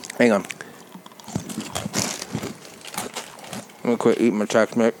Hang on. I'm going to quit eating my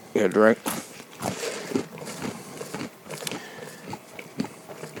Tex Mex. Get a drink.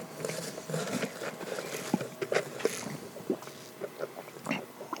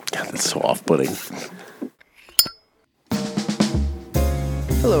 God, that's so off-putting.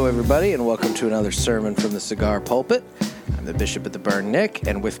 Hello, everybody, and welcome to another sermon from the Cigar Pulpit. I'm the Bishop at the Burn, Nick,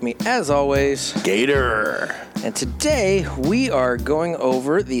 and with me, as always, Gator. And today, we are going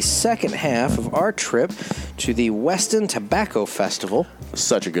over the second half of our trip to the Weston Tobacco Festival.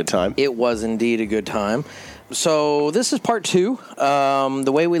 Such a good time. It was indeed a good time. So this is part two.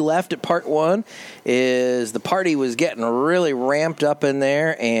 The way we left at part one is the party was getting really ramped up in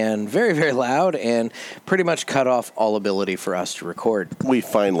there and very, very loud and pretty much cut off all ability for us to record. We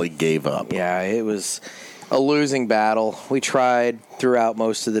finally gave up. Yeah, it was a losing battle. We tried throughout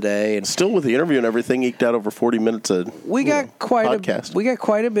most of the day, and Still with the interview and everything, eked out over 40 minutes of podcast. We got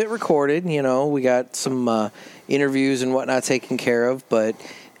quite a bit recorded. You know, we got some interviews and whatnot taken care of, but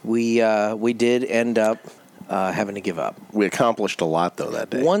we did end up having to give up. We accomplished a lot, though, that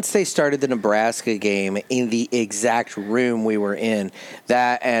day. Once they started the Nebraska game in the exact room we were in,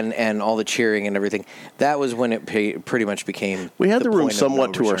 that and all the cheering and everything, that was when it pretty much became. We had the room point of somewhat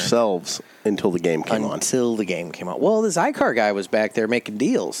no to return. Ourselves until the game came on. Until the game came on. Well, the Zycar guy was back there making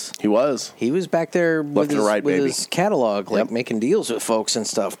deals. He was. He was back there with baby. his catalog, making deals with folks and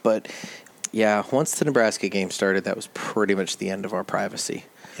stuff. But, yeah, once the Nebraska game started, that was pretty much the end of our privacy.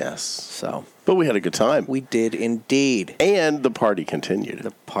 Yes. So, but we had a good time. We did indeed. And the party continued.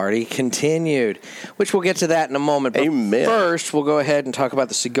 The party continued, which we'll get to that in a moment. But Amen. First, we'll go ahead and talk about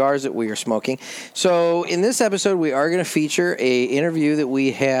the cigars that we are smoking. So in this episode, we are going to feature a interview that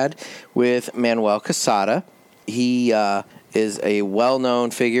we had with Manuel Quesada. He is a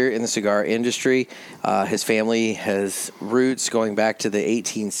well-known figure in the cigar industry. His family has roots going back to the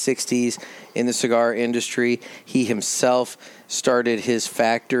 1860s in the cigar industry. He himself started his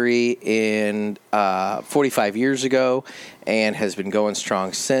factory in 45 years ago and has been going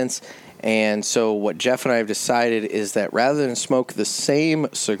strong since. And so what Jeff and I have decided is that rather than smoke the same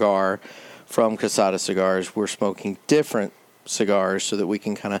cigar from Quesada Cigars, we're smoking different cigars so that we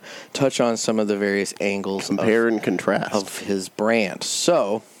can kind of touch on some of the various angles compare and contrast of his brand.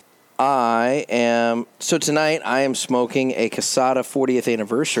 So tonight I am smoking a Quesada 40th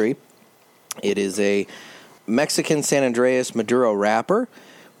anniversary. It is a Mexican San Andreas Maduro wrapper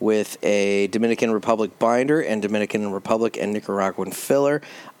with a Dominican Republic binder and Dominican Republic and Nicaraguan filler.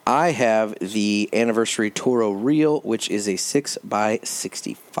 I have the Anniversary Toro Real, which is a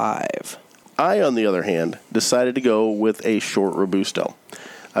 6x65. I, on the other hand, decided to go with a short Robusto.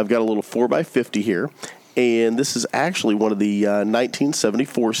 I've got a little 4x50 here, and this is actually one of the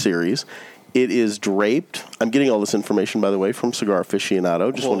 1974 series. It is draped. I'm getting all this information, by the way, from Cigar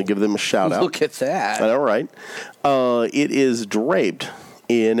Aficionado. Just want to give them a shout-out. Look at that. All right. It is draped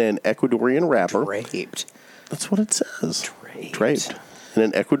in an Ecuadorian wrapper. Draped. That's what it says. Draped. In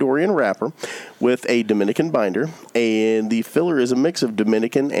an Ecuadorian wrapper with a Dominican binder, and the filler is a mix of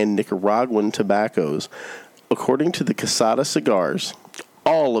Dominican and Nicaraguan tobaccos. According to the Quesada Cigars,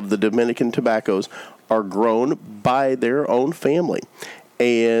 all of the Dominican tobaccos are grown by their own family,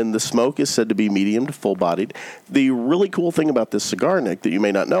 and the smoke is said to be medium to full-bodied. The really cool thing about this cigar, Nick, that you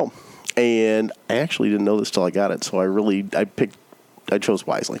may not know, and I actually didn't know this till I got it, so I chose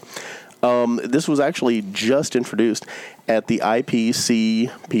wisely. This was actually just introduced at the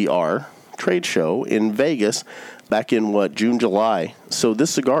IPCPR trade show in Vegas back in, June, July. So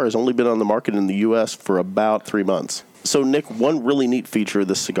this cigar has only been on the market in the U.S. for about 3 months. So, Nick, one really neat feature of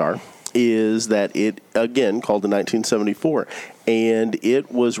this cigar is that it, again, called the 1974, and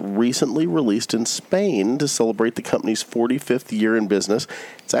it was recently released in Spain to celebrate the company's 45th year in business.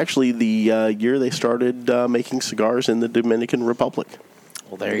 It's actually the year they started making cigars in the Dominican Republic.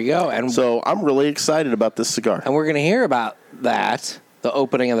 Well, there you go. And so I'm really excited about this cigar. And we're going to hear about that, the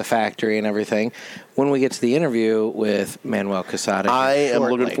opening of the factory and everything, when we get to the interview with Manuel Quesada. I am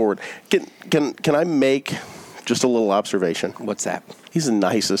looking forward. Can I make just a little observation? What's that? He's the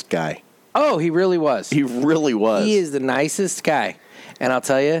nicest guy. Oh, he really was. He really was. He is the nicest guy. And I'll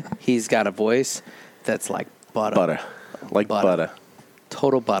tell you, he's got a voice that's like butter. Butter. Like butter.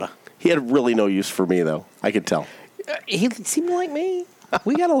 Total butter. He had really no use for me, though. I could tell. He seemed like me.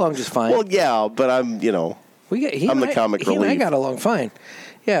 We got along just fine. Well, yeah, but I'm the comic relief. He and I got along fine.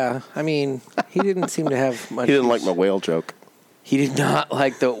 Yeah, I mean, he didn't seem to have much. He didn't like my whale joke. He did not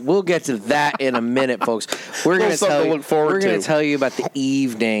like the. We'll get to that in a minute, folks. We're going to tell you about the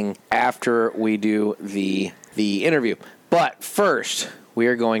evening after we do the interview. But first, we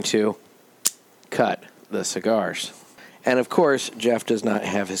are going to cut the cigars. And, of course, Jeff does not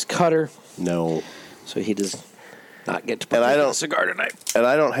have his cutter. No. So he does not get to put a cigar tonight. And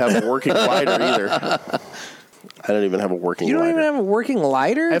I don't have a working lighter either. I don't even have a working lighter. You don't even have a working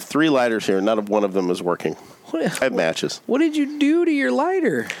lighter? I have 3 lighters here. Not one of them is working. I have matches. What did you do to your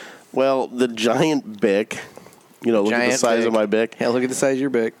lighter? Well, the giant Bic, look at the size of my Bic. Yeah, look at the size of your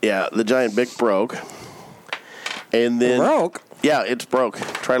Bic. Yeah, the giant Bic broke. And then... Broke? Yeah, it's broke.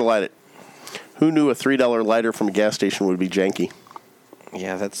 Try to light it. Who knew a $3 lighter from a gas station would be janky?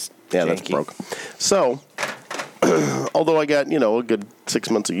 Yeah, that's broke. So, although I got, a good 6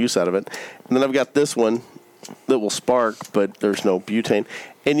 months of use out of it, and then I've got this one that will spark, but there's no butane.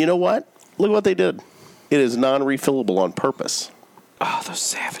 And you know what? Look what they did. It is non-refillable on purpose. Oh, those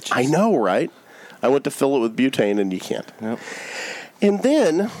savages. I know, right? I went to fill it with butane, and you can't. Nope. And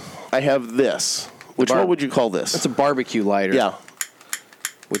then I have this. What would you call this? It's a barbecue lighter. Yeah.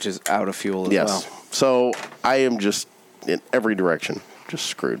 Which is out of fuel as well. So I am just in every direction, just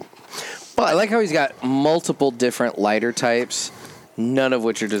screwed. But I like how he's got multiple different lighter types, none of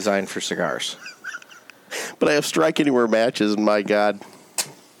which are designed for cigars. But I have strike anywhere matches, and my God,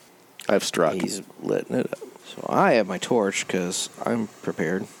 I've struck. He's lit it up. So I have my torch because I'm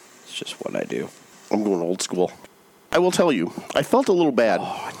prepared. It's just what I do. I'm going old school. I will tell you, I felt a little bad. Oh,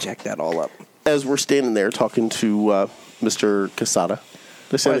 I jacked that all up. As we're standing there talking to Mr. Quesada.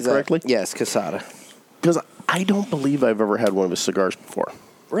 Did I say that correctly? Yes, Quesada. Because I don't believe I've ever had one of his cigars before.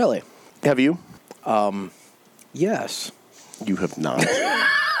 Really? Have you? Yes. You have not.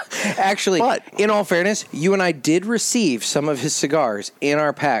 Actually, in all fairness, you and I did receive some of his cigars in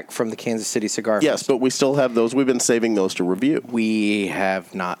our pack from the Kansas City Cigar Fest. Yes, but we still have those. We've been saving those to review. We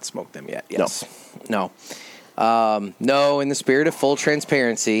have not smoked them yet. Yes. No. No, in the spirit of full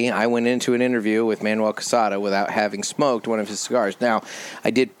transparency, I went into an interview with Manuel Quesada without having smoked one of his cigars. Now,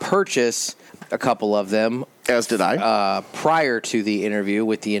 I did purchase a couple of them. As did I. Prior to the interview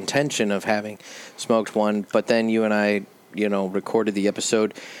with the intention of having smoked one. But then you and I, recorded the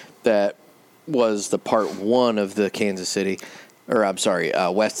episode that was the part 1 of the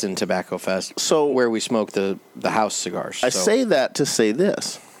Weston Tobacco Fest. So where we smoked the house cigars. I say that to say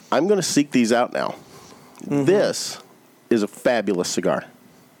this. I'm going to seek these out now. Mm-hmm. This is a fabulous cigar.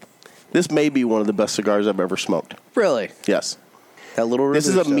 This may be one of the best cigars I've ever smoked. Really? Yes. That little This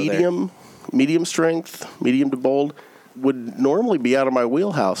is a medium strength, medium to bold. Would normally be out of my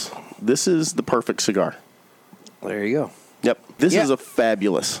wheelhouse. This is the perfect cigar. There you go. Yep. This is a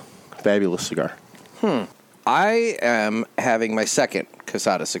fabulous cigar. I am having my second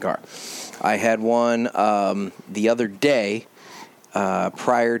Quesada cigar. I had one the other day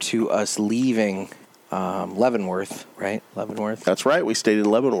prior to us leaving Leavenworth, right? Leavenworth? That's right. We stayed in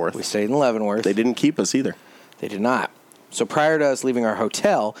Leavenworth. They didn't keep us either. They did not. So prior to us leaving our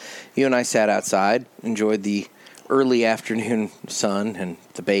hotel, you and I sat outside, enjoyed the early afternoon sun and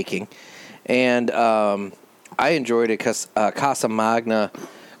the baking. And I enjoyed a Casa Magna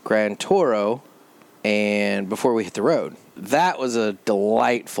Gran Toro and before we hit the road. That was a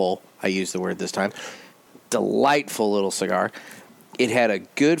delightful, I use the word this time, delightful little cigar. It had a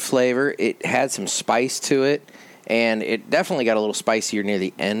good flavor. It had some spice to it, and it definitely got a little spicier near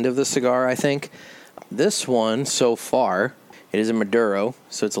the end of the cigar, I think. This one, so far, it is a Maduro,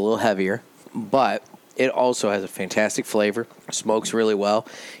 so it's a little heavier, but it also has a fantastic flavor. Smokes really well.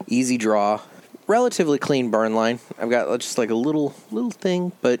 Easy draw. Relatively clean burn line. I've got just like a little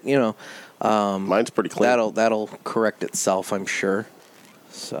thing, but, mine's pretty clean. That'll correct itself, I'm sure.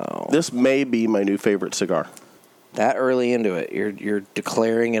 So this may be my new favorite cigar. That early into it, you're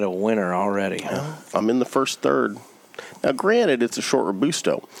declaring it a winner already, huh? I'm in the first third. Now, granted, it's a short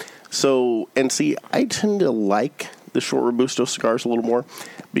Robusto. So, and see, I tend to like the short Robusto cigars a little more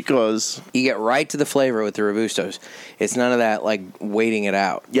because you get right to the flavor with the Robustos. It's none of that, like, waiting it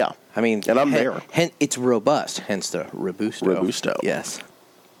out. Yeah. I mean, and I'm there. It's robust, hence the Robusto. Yes.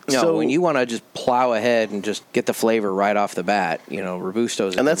 No, when you want to just plow ahead and just get the flavor right off the bat,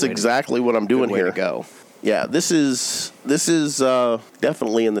 Robustos. And that's exactly what I'm doing here. To go. Yeah, this is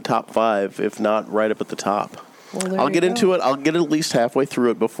definitely in the top 5, if not right up at the top. Well, I'll get into it. I'll get at least halfway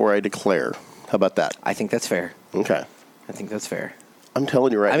through it before I declare. How about that? I think that's fair. Okay. I think that's fair. I'm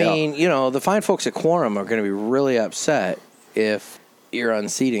telling you right now. I mean, the fine folks at Quorum are going to be really upset if you're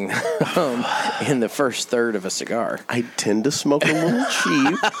unseating them in the first third of a cigar. I tend to smoke a little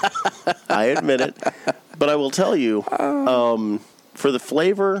cheap. I admit it. But I will tell you, for the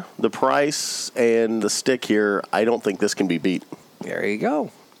flavor, the price, and the stick here, I don't think this can be beat. There you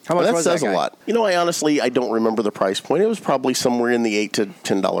go. How much was that says a lot. I don't remember the price point. It was probably somewhere in the $8 to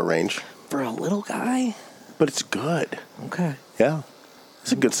 $10 range. For a little guy? But it's good. Okay. Yeah.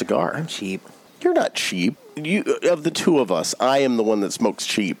 It's a good cigar. I'm cheap. You're not cheap. of the two of us, I am the one that smokes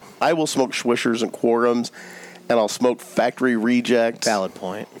cheap. I will smoke Swishers and Quorums, and I'll smoke factory rejects. Valid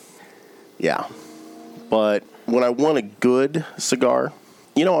point. Yeah, but when I want a good cigar,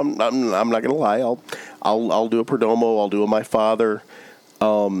 I'm not gonna lie. I'll do a Perdomo. I'll do a My Father.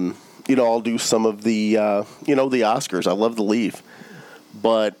 I'll do some of the the Oscars. I love the leaf,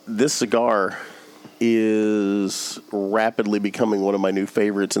 but this cigar is rapidly becoming one of my new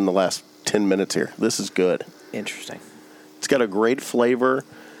favorites in the last 10 minutes here. This is good. Interesting. It's got a great flavor.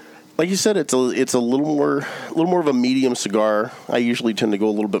 Like you said, it's a little more of a medium cigar. I usually tend to go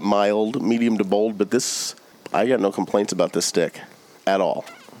a little bit mild, medium to bold, but this, I got no complaints about this stick at all.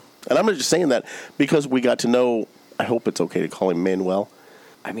 And I'm not just saying that because we got to know, I hope it's okay to call him Manuel.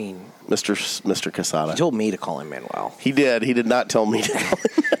 I mean, Mr. Quesada. He told me to call him Manuel. He did. He did not tell me to call him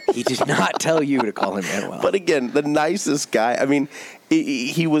Manuel. He did not tell you to call him Manuel. But again, the nicest guy. I mean,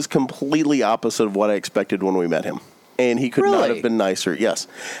 he was completely opposite of what I expected when we met him. And he could not have been nicer. Yes.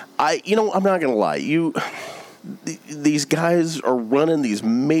 I'm not going to lie. These guys are running these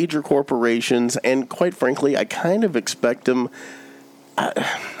major corporations, and quite frankly, I kind of expect them,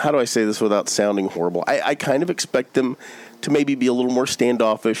 how do I say this without sounding horrible? I kind of expect them to maybe be a little more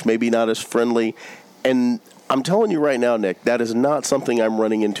standoffish, maybe not as friendly. And I'm telling you right now, Nick, that is not something I'm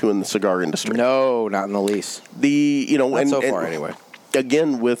running into in the cigar industry. No, not in the least. Not so far anyway.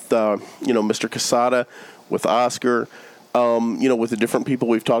 Again, with Mr. Quesada, with Oscar, with the different people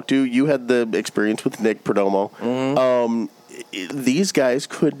we've talked to, you had the experience with Nick Perdomo. Mm-hmm. These guys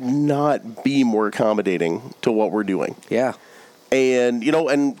could not be more accommodating to what we're doing. Yeah. And,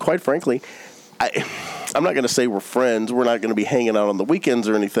 and quite frankly, I'm not going to say we're friends. We're not going to be hanging out on the weekends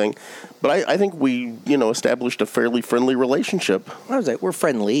or anything. But I think we, established a fairly friendly relationship. I was like, we're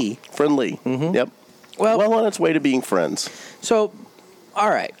friendly. Friendly. Mm-hmm. Yep. Well on its way to being friends. So, all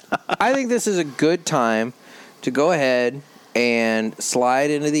right. I think this is a good time to go ahead and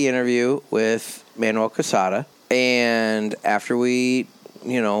slide into the interview with Manuel Quesada. And after we,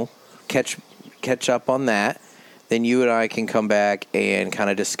 catch up on that, then you and I can come back and kind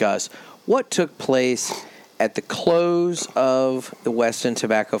of discuss what took place at the close of the Weston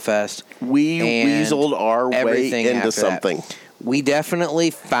Tobacco Fest. We weaseled our way into something. That. We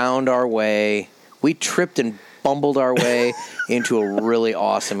definitely found our way. We tripped and bumbled our way into a really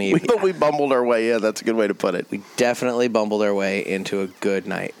awesome evening. We bumbled our way, yeah, that's a good way to put it. We definitely bumbled our way into a good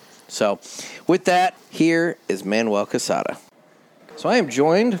night. So, with that, here is Manuel Quesada. So I am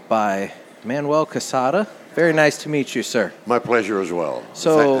joined by Manuel Quesada. Very nice to meet you, sir. My pleasure as well.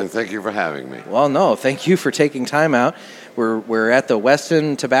 And thank you for having me. Well, no, thank you for taking time out. We're at the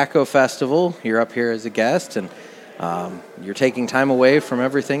Weston Tobacco Festival. You're up here as a guest, and you're taking time away from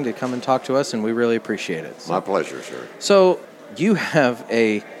everything to come and talk to us, and we really appreciate it. My pleasure, sir. So you have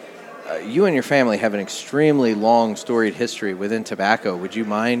you and your family have an extremely long, storied history within tobacco. Would you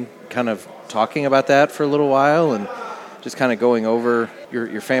mind kind of talking about that for a little while and just kind of going over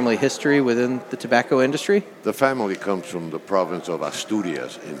your family history within the tobacco industry? The family comes from the province of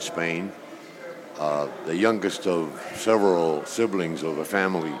Asturias in Spain. The youngest of several siblings of a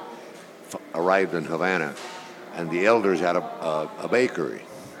family arrived in Havana, and the elders had a bakery.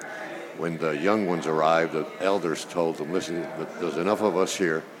 When the young ones arrived, the elders told them, listen, there's enough of us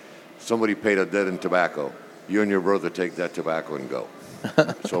here. Somebody paid a debt in tobacco. You and your brother take that tobacco and go.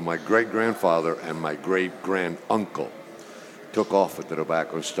 So my great-grandfather and my great-grand-uncle took off with the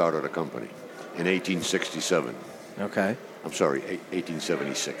tobacco and started a company in 1867. Okay. I'm sorry,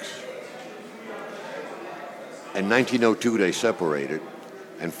 1876. In 1902, they separated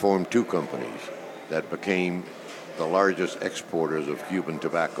and formed two companies that became the largest exporters of Cuban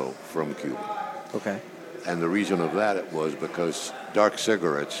tobacco from Cuba. Okay. And the reason of that was because dark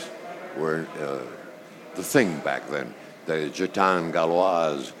cigarettes were the thing back then. The Gitan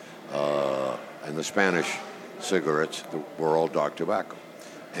Gauloise and the Spanish cigarettes were all dark tobacco.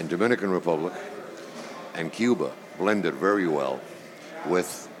 And Dominican Republic and Cuba blended very well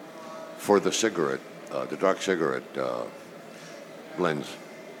for the cigarette, the dark cigarette blends.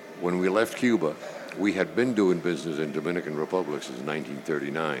 When we left Cuba, we had been doing business in Dominican Republic since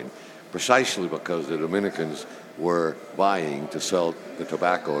 1939, precisely because the Dominicans were buying to sell the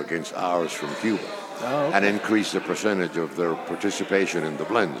tobacco against ours from Cuba and increase the percentage of their participation in the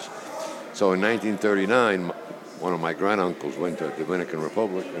blends. So in 1939, one of my granduncles went to Dominican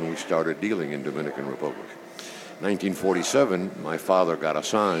Republic, and we started dealing in Dominican Republic. 1947, my father got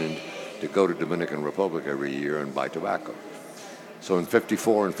assigned to go to Dominican Republic every year and buy tobacco. So in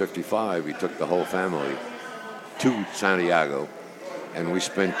 54 and 55, he took the whole family to Santiago, and we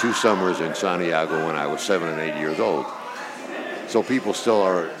spent 2 summers in Santiago when I was 7 and 8 years old. So people still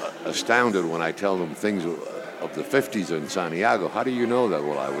are astounded when I tell them things of the 50s in Santiago. How do you know that?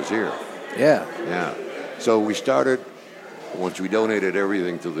 Well, I was here. Yeah. Yeah. So we started, once we donated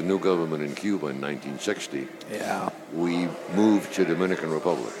everything to the new government in Cuba in 1960, Yeah. we moved to Dominican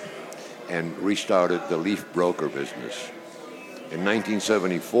Republic and restarted the leaf broker business. In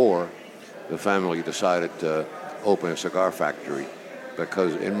 1974, the family decided to open a cigar factory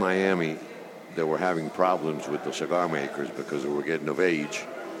because in Miami they were having problems with the cigar makers because they were getting of age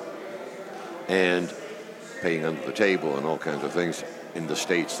and paying under the table and all kinds of things. In the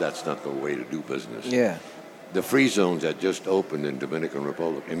States, that's not the way to do business. Yeah. The free zones had just opened in Dominican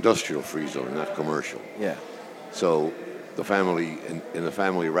Republic, industrial free zone, not commercial. Yeah. So the family, in the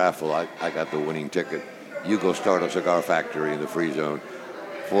family raffle, I got the winning ticket. You go start a cigar factory in the free zone,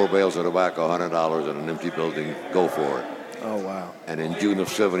 4 bales of tobacco, $100 in an empty building, go for it. Oh, wow. And in June of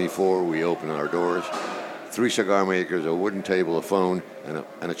 '74, we opened our doors. 3 cigar makers, a wooden table, a phone, and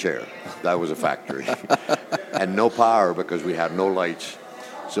a chair. That was a factory. And no power because we had no lights.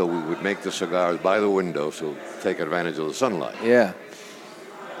 So we would make the cigars by the window, so take advantage of the sunlight. Yeah.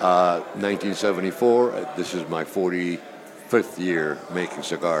 1974, this is my 45th year making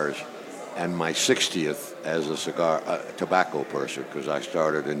cigars, and my 60th as a tobacco purser, because I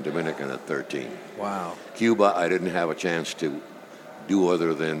started in Dominican at 13. Wow. Cuba, I didn't have a chance to do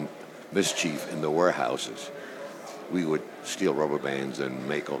other than mischief in the warehouses. We would steal rubber bands and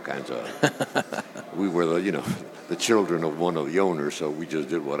make all kinds of. We were the children of one of the owners, so we just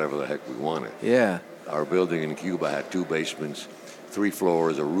did whatever the heck we wanted. Yeah. Our building in Cuba had 2 basements, 3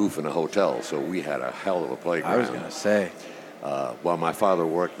 floors, a roof, and a hotel, so we had a hell of a playground. I was going to say. While my father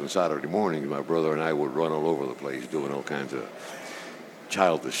worked on Saturday mornings, my brother and I would run all over the place doing all kinds of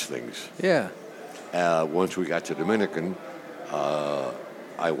childish things. Yeah. Once we got to Dominican,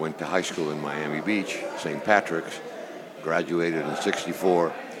 I went to high school in Miami Beach, St. Patrick's, graduated in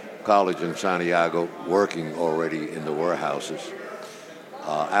 '64, college in Santiago, working already in the warehouses.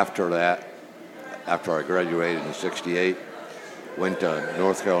 After that, after I graduated in '68, went to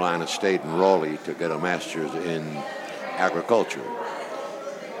North Carolina State in Raleigh to get a master's in agriculture.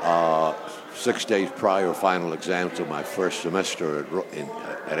 6 days prior final exams of my first semester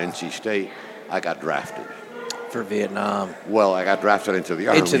at NC State, I got drafted. For Vietnam. Well, I got drafted into the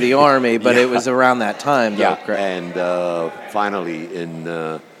Army. Into the Army, but it was around that time, though. Yeah, and finally,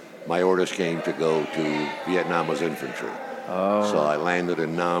 my orders came to go to Vietnam as infantry. Oh. So I landed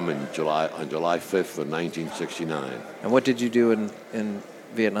in Nam on July 5th of 1969. And what did you do in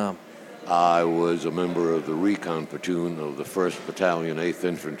Vietnam? I was a member of the recon platoon of the 1st Battalion, 8th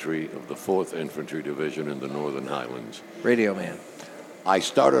Infantry of the 4th Infantry Division in the Northern Highlands. Radio man. I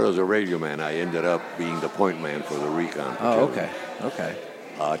started as a radio man. I ended up being the point man for the recon platoon. Oh, okay.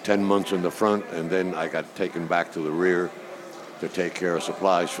 10 months in the front, and then I got taken back to the rear to take care of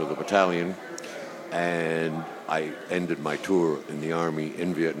supplies for the battalion. And I ended my tour in the Army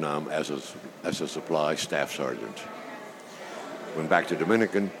in Vietnam as a supply staff sergeant. Went back to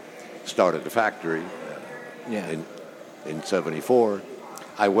Dominican, started the factory in '74.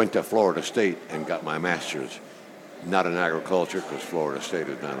 I went to Florida State and got my master's, not in agriculture, because Florida State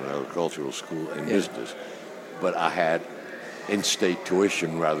is not an agricultural school, in business. But I had in-state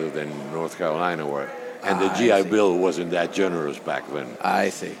tuition rather than North Carolina, and the GI Bill wasn't that generous back then. I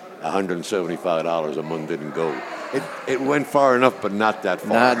see. $175 a month didn't go. It went far enough, but not that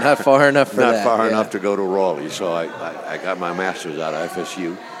far. Not far enough for that. Not far enough to go to Raleigh. So I got my master's out of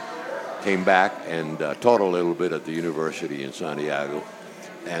FSU, came back and taught a little bit at the university in Santiago.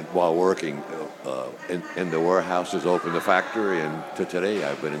 And while working in the warehouses, opened the factory, and to today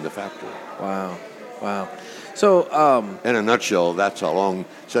I've been in the factory. Wow. So, in a nutshell, that's a long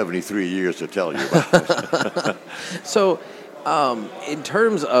 73 years to tell you about. So, in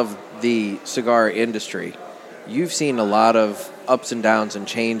terms of the cigar industry, you've seen a lot of ups and downs and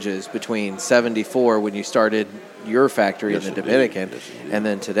changes between '74 when you started your factory in the Dominican, and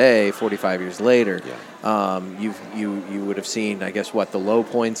then today, 45 years later. You would have seen, I guess, the low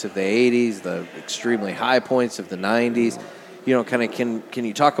points of the '80s, the extremely high points of the '90s. Can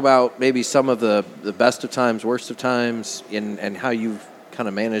you talk about maybe some of the best of times, worst of times, and how you've kind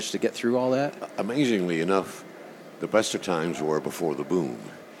of managed to get through all that? Amazingly enough, the best of times were before the boom,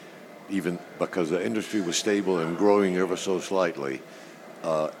 even because the industry was stable and growing ever so slightly.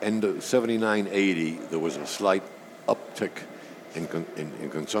 End of '79-'80, there was a slight uptick in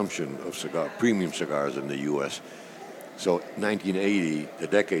consumption of premium cigars in the U.S. So 1980, the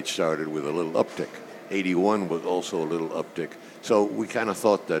decade started with a little uptick. '81 was also a little uptick. So we kind of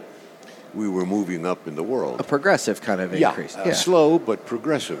thought that we were moving up in the world. A progressive kind of increase. Slow but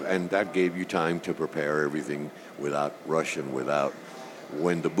progressive, and that gave you time to prepare everything without rush and without.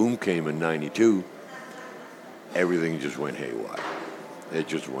 When the boom came in '92, everything just went haywire. It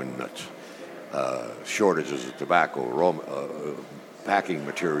just went nuts. Shortages of tobacco, packing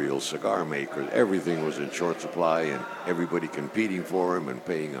materials, cigar makers, everything was in short supply, and everybody competing for them and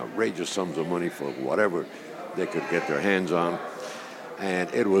paying outrageous sums of money for whatever they could get their hands on.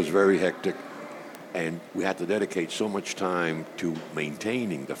 And it was very hectic, and we had to dedicate so much time to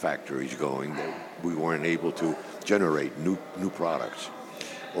maintaining the factories going that we weren't able to generate new products,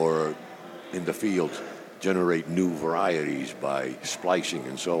 or in the fields generate new varieties by splicing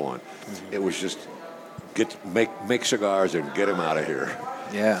and so on. Mm-hmm. It was just make cigars and get them out of here.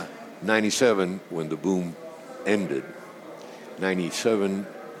 Yeah. 97, when the boom ended, 97,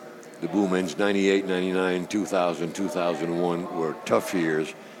 the boom ends, 98, 99, 2000, 2001 were tough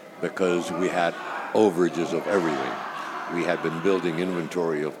years because we had overages of everything. We had been building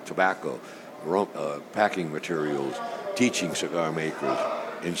inventory of tobacco, packing materials, teaching cigar makers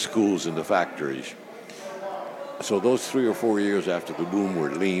in schools and the factories. So those 3 or 4 years after the boom were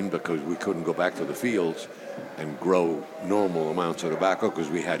lean because we couldn't go back to the fields and grow normal amounts of tobacco because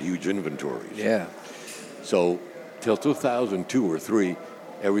we had huge inventories. Yeah. So till 2002 or 3,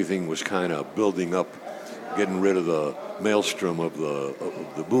 everything was kind of building up, getting rid of the maelstrom of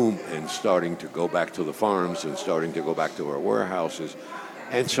the boom and starting to go back to the farms and starting to go back to our warehouses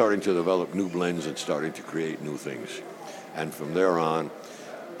and starting to develop new blends and starting to create new things. And from there on,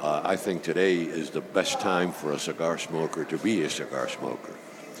 I think today is the best time for a cigar smoker to be a cigar smoker.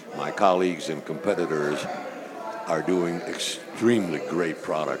 My colleagues and competitors are doing extremely great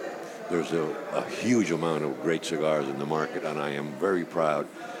product. There's a huge amount of great cigars in the market, and I am very proud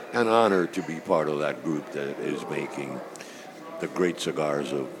and honored to be part of that group that is making the great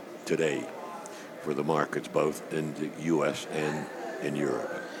cigars of today for the markets both in the U.S. and in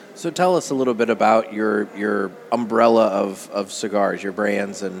Europe. So tell us a little bit about your umbrella of cigars, your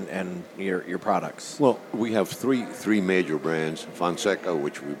brands and your products. Well, we have three major brands. Fonseca,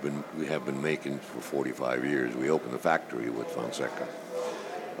 which we have been making for 45 years. We opened the factory with Fonseca.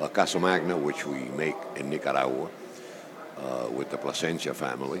 Casa Magna, which we make in Nicaragua with the Plasencia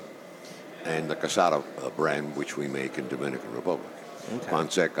family, and the Quesada brand, which we make in Dominican Republic. Okay.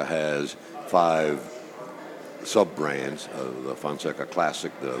 Fonseca has 5 sub-brands, the Fonseca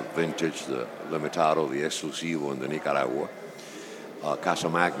Classic, the Vintage, the Limitado, the Exclusivo, and the Nicaragua. Casa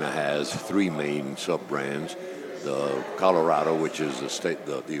Magna has 3 main sub-brands, the Colorado, which is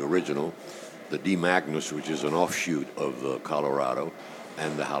the original, the D Magnus, which is an offshoot of the Colorado,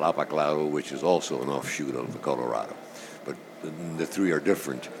 and the Jalapa Claro, which is also an offshoot of the Colorado. But the 3 are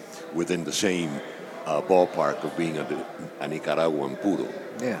different within the same ballpark of being a Nicaraguan puro.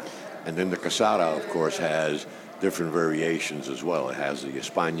 Yeah. And then the Quesada, of course, has different variations as well. It has the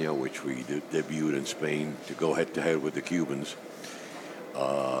España, which we debuted in Spain to go head-to-head with the Cubans.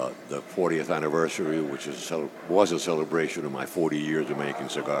 The 40th anniversary, which was a celebration of my 40 years of making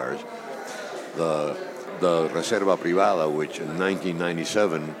cigars. The Reserva Privada, which in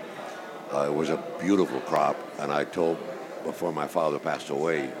 1997 was a beautiful crop. And I told, before my father passed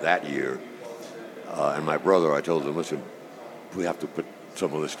away that year, and my brother, I told him, listen, we have to put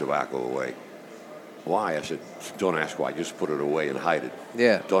some of this tobacco away. Why? I said, don't ask why, just put it away and hide it.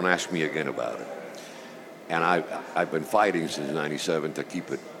 Yeah. Don't ask me again about it. And I've been fighting since 97 to keep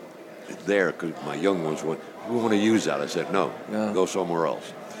it there because my young ones went, we want to use that. I said, no, go somewhere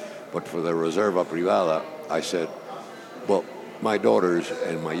else. But for the Reserva Privada, I said, well, my daughters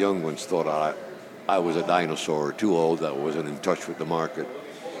and my young ones thought I was a dinosaur, too old, that wasn't in touch with the market.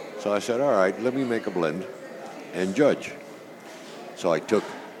 So I said, all right, let me make a blend and judge. So I took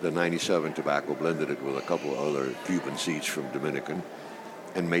the 97 tobacco, blended it with a couple of other Cuban seeds from Dominican,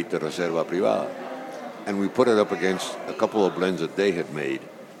 and made the Reserva Privada. And we put it up against a couple of blends that they had made.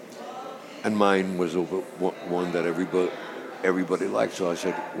 And mine was one that everybody liked. So I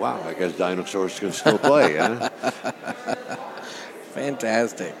said, wow, I guess dinosaurs can still play, huh?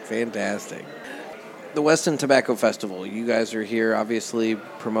 Fantastic. The Weston Tobacco Festival, you guys are here obviously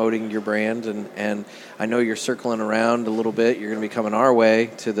promoting your brand, and I know you're circling around a little bit. You're going to be coming our way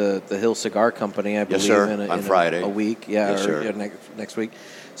to the Hill Cigar Company, I believe, yes, sir. On Friday. A week, yes, or next week.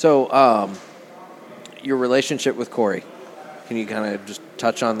 So your relationship with Corey, can you kind of just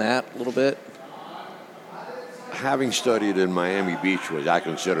touch on that a little bit? Having studied in Miami Beach, which I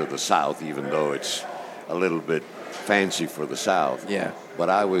consider the South, even though it's a little bit fancy for the South. Yeah. But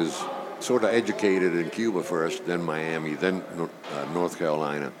I was sort of educated in Cuba first, then Miami, then North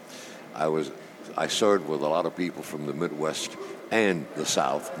Carolina. I served with a lot of people from the Midwest and the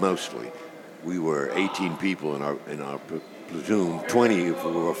South, mostly. We were 18 people in our platoon, 20 if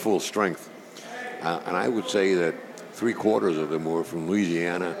we were full strength. And I would say that 3/4 of them were from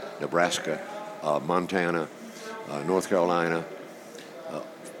Louisiana, Nebraska, Montana, North Carolina,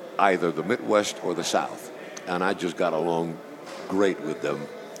 either the Midwest or the South. And I just got along great with them.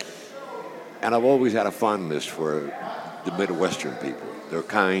 And I've always had a fondness for the Midwestern people. They're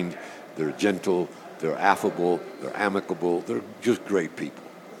kind, they're gentle, they're affable, they're amicable, they're just great people.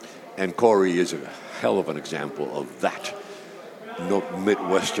 And Corey is a hell of an example of that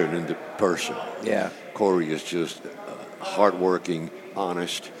Midwestern in the person. Yeah. Corey is just hardworking,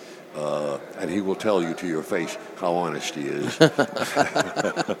 honest, and he will tell you to your face how honest he is.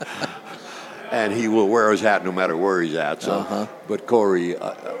 And he will wear his hat no matter where he's at. So, But Corey,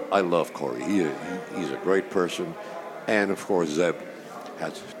 I love Corey. He's a great person. And, of course, Zeb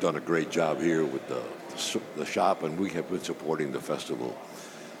has done a great job here with the shop, and we have been supporting the festival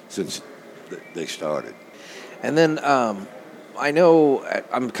since they started. And then I know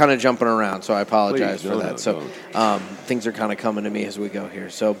I'm kind of jumping around, so I apologize for that. Things are kind of coming to me as we go here.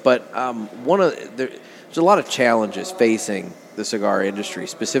 But there's a lot of challenges facing the cigar industry,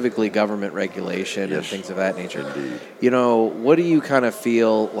 specifically government regulation and things of that nature. Indeed. You know, what do you kind of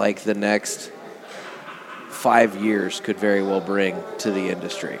feel like the next 5 years could very well bring to the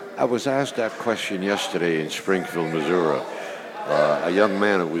industry? I was asked that question yesterday in Springfield, Missouri. A young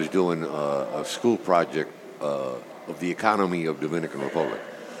man who was doing a school project of the economy of Dominican Republic,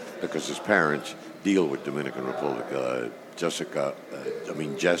 because his parents deal with Dominican Republic. Jess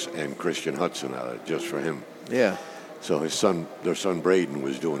and Christian Hudson, just for him. Yeah. So their son Braden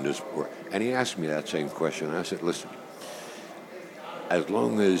was doing this work. And he asked me that same question. I said, listen, as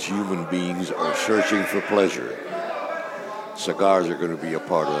long as human beings are searching for pleasure, cigars are going to be a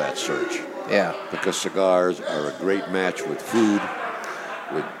part of that search. Yeah. Because cigars are a great match with food,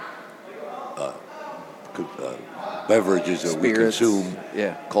 with beverages that Spirits. we consume,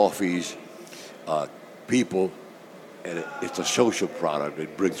 Yeah. coffees, people, and it's a social product.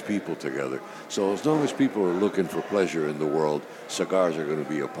 It brings people together. So as long as people are looking for pleasure in the world, cigars are going to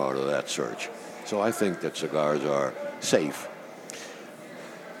be a part of that search. So I think that cigars are safe.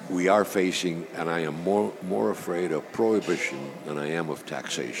 We are facing, and I am more afraid of prohibition than I am of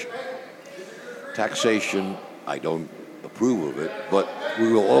taxation. Taxation, I don't approve of it, but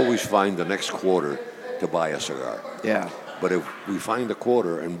we will always find the next quarter to buy a cigar. Yeah. But if we find a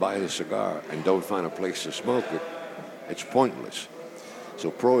quarter and buy the cigar and don't find a place to smoke it, it's pointless. So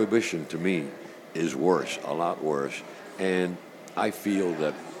prohibition to me is worse, a lot worse. And I feel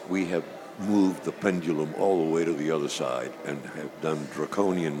that we have moved the pendulum all the way to the other side and have done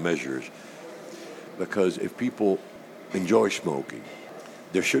draconian measures. Because if people enjoy smoking,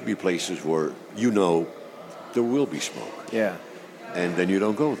 there should be places where there will be smoke. Yeah. And then you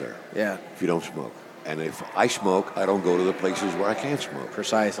don't go there Yeah. if you don't smoke. And if I smoke, I don't go to the places where I can't smoke.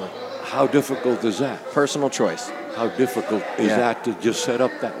 Precisely. How difficult is that? Personal choice. How difficult is that to just set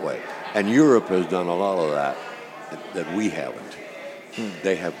up that way? And Europe has done a lot of that we haven't.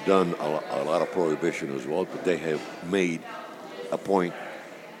 They have done a lot of prohibition as well, but they have made a point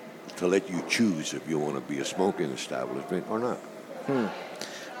to let you choose if you want to be a smoking establishment or not.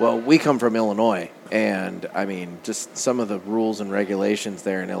 Well, we come from Illinois, and I mean, just some of the rules and regulations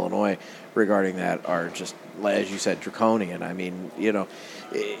there in Illinois regarding that are just, as you said, draconian. I mean,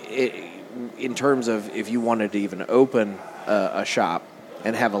 in terms of if you wanted to even open a shop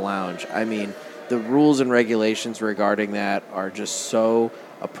and have a lounge, I mean, the rules and regulations regarding that are just so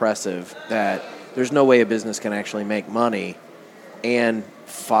oppressive that there's no way a business can actually make money and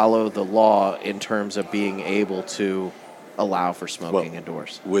follow the law in terms of being able to allow for smoking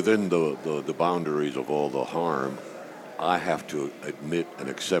indoors. Within the boundaries of all the harm, I have to admit and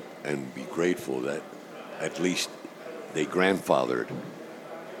accept and be grateful that at least they grandfathered,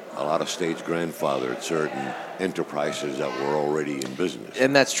 a lot of states grandfathered certain enterprises that were already in business.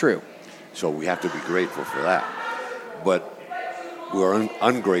 And that's true. So we have to be grateful for that. But we're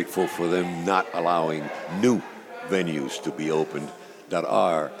ungrateful for them not allowing new venues to be opened that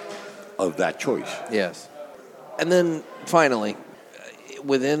are of that choice. Yes. And then finally,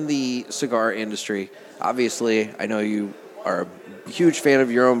 within the cigar industry, obviously, I know you are a huge fan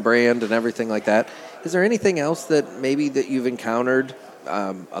of your own brand and everything like that. Is there anything else that maybe that you've encountered,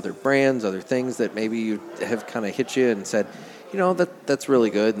 other brands, other things that maybe you have kind of hit you and said, that's really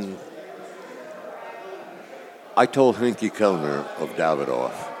good? And I told Henke Kellner of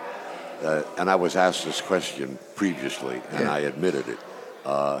Davidoff, and I was asked this question previously, and I admitted it.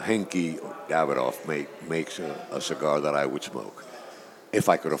 Henke Davidoff makes a cigar that I would smoke if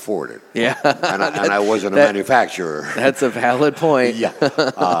I could afford it. Yeah. and I wasn't a manufacturer. That's a valid point. Yeah.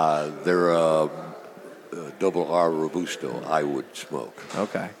 They're double R Robusto I would smoke.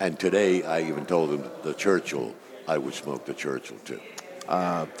 Okay. And today I even told them the Churchill, I would smoke the Churchill too.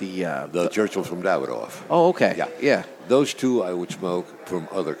 The Churchill from Davidoff. Oh, okay. Yeah. Yeah. Those two I would smoke from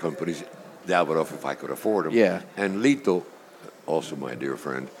other companies. Davidoff if I could afford them. Yeah. And Lito, also my dear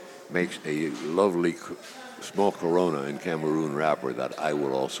friend, makes a lovely small Corona in Cameroon wrapper that I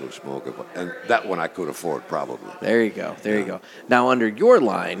will also smoke. And that one I could afford probably. There you go. There you go. Now, under your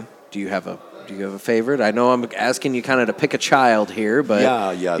line, do you have a favorite? I know I'm asking you kind of to pick a child here,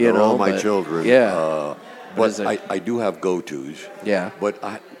 but yeah, they're all my children. Yeah. But I do have go-tos. Yeah.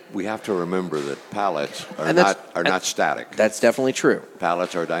 But we have to remember that palettes are not static. That's definitely true.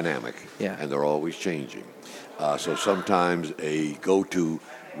 Palettes are dynamic. Yeah. And they're always changing. So sometimes a go-to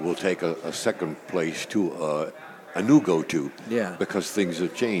will take a second place to a new go-to. Yeah. Because things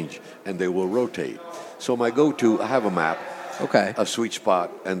have changed and they will rotate. So my go-to, I have a map. Okay. A sweet spot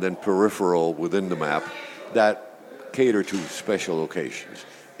and then peripheral within the map that cater to special occasions.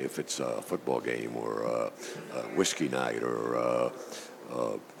 If it's a football game or a whiskey night or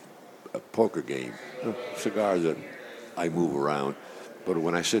a poker game, cigars that I move around. But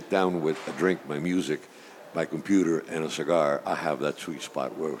when I sit down with a drink, my music, my computer, and a cigar, I have that sweet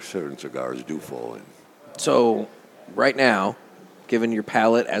spot where certain cigars do fall in. So, right now, given your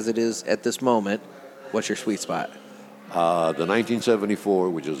palate as it is at this moment, what's your sweet spot? The 1974,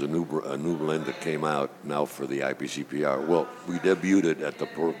 which is a new blend that came out now for the IPCPR. Well, we debuted it at the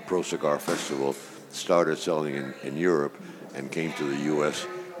Pro Cigar Festival, started selling in Europe, and came to the U.S.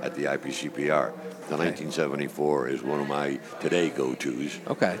 at the IPCPR. The 1974 is one of my today go-tos.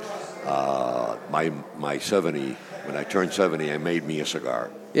 Okay. My 70, when I turned 70, I made me a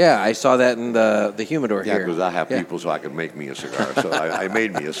cigar. Yeah, I saw that in the humidor here. Yeah, because I have people so I could make me a cigar. So I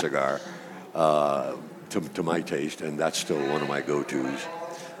made me a cigar. To my taste, and that's still one of my go-tos.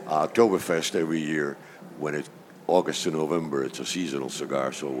 Oktoberfest every year, when it's August to November, it's a seasonal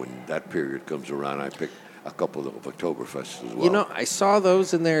cigar, so when that period comes around, I pick a couple of Oktoberfests as well. You know, I saw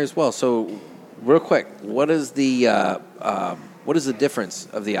those in there as well. So, real quick, what is the difference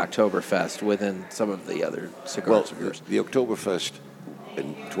of the Oktoberfest within some of the other cigars of yours? The Oktoberfest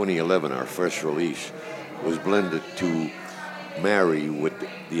in 2011, our first release, was blended to marry with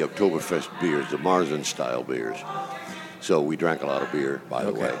the Oktoberfest beers, the Marzen-style beers. So we drank a lot of beer, by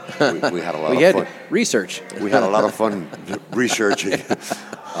the way. We had a lot of fun. Research. We had a lot of fun researching.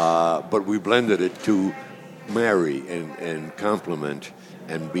 But we blended it to marry and complement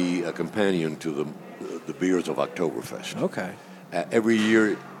and be a companion to the beers of Oktoberfest. Okay. Every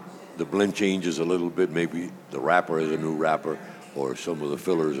year, the blend changes a little bit. Maybe the wrapper is a new wrapper, or some of the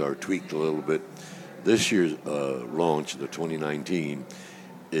fillers are tweaked a little bit. This year's launch, the 2019,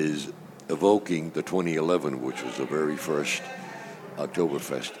 is evoking the 2011, which was the very first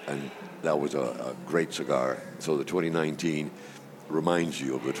Oktoberfest, and that was a great cigar. So the 2019 reminds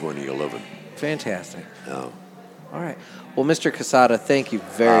you of the 2011. Fantastic. Oh. All right. Well, Mr. Quesada, thank you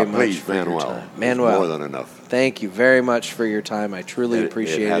very much please, for Manuel. your time. Manuel. More than enough. Thank you very much for your time. I truly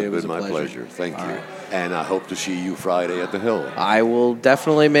appreciate it. It has been my pleasure. Thank you. Right. And I hope to see you Friday at the Hill. I will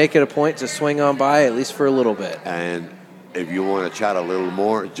definitely make it a point to swing on by, at least for a little bit. And if you want to chat a little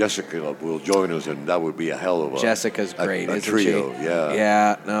more, Jessica will join us, and that would be a hell of a Jessica's great, a isn't trio. she? Yeah.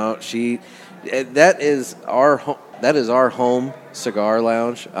 Yeah. No, that is our home cigar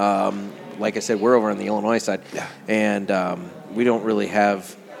lounge. Like I said, we're over on the Illinois side, and we don't really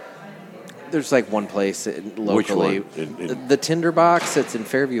have. There's like one place locally. Which one? The Tinderbox. It's in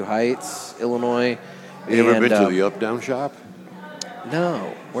Fairview Heights, Illinois. You ever been to the Up Down shop?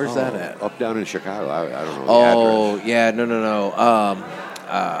 No. Where's that at? Up Down in Chicago. I don't know the address. Yeah. No.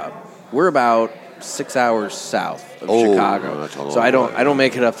 We're about 6 hours south of Chicago, that's a long so I don't way.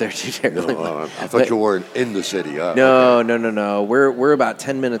 make it up there too terribly. No, I thought you were in the city. No, okay. no. We're about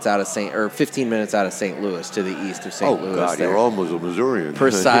 10 minutes out of 15 minutes out of St. Louis, to the east of St. Louis. Oh God, you're almost a Missourian.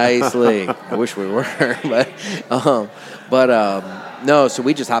 Precisely. I wish we were, but no. So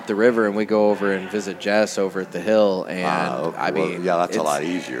we just hop the river and we go over and visit Jess over at the Hill, and I mean, that's a lot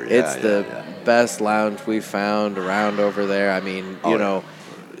easier. It's the best lounge we've found around over there. I mean, you know.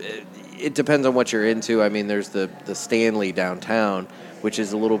 It depends on what you're into. I mean, there's the Stanley downtown, which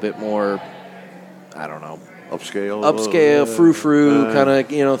is a little bit more, I don't know. Upscale, frou-frou kind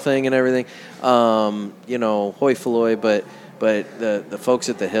of, thing and everything. Hoi polloi, but the folks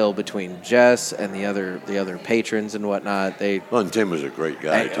at the Hill, between Jess and the other patrons and whatnot, and Tim is a great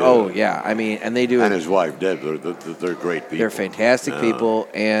guy too. Oh yeah, I mean, and they do. And his wife Deb, they're great people. They're fantastic people,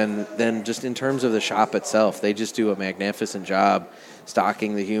 and then just in terms of the shop itself, they just do a magnificent job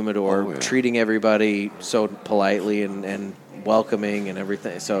stocking the humidor, treating everybody so politely and welcoming and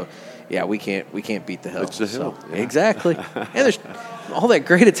everything. So, yeah, we can't beat the Hill. It's the Hill. So, exactly. And there's all that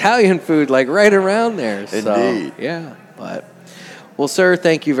great Italian food like right around there. So, Indeed. yeah, but Well, sir,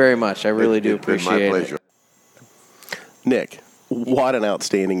 thank you very much. I really do It's been appreciate my pleasure. Nick, what an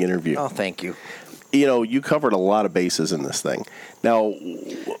outstanding interview. Oh, thank you. You know, you covered a lot of bases in this thing. Now,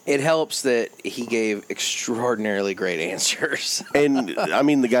 It helps that he gave extraordinarily great answers. and I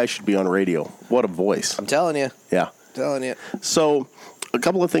mean, the guy should be on radio. What a voice. I'm telling you. Yeah. Telling you. So, a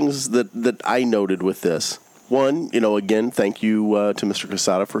couple of things that I noted with this. One, you know, again, thank you to Mr.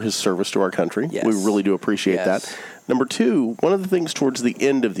 Quesada for his service to our country. Yes. We really do appreciate Yes. that. Number two, one of the things towards the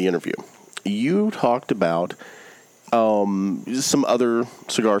end of the interview, you talked about some other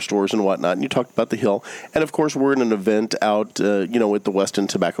cigar stores and whatnot, and you talked about the Hill. And, of course, we're in an event out, you know, at the Weston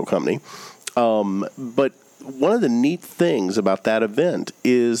Tobacco Company. But one of the neat things about that event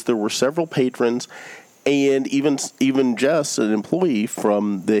is there were several patrons and even Jess, an employee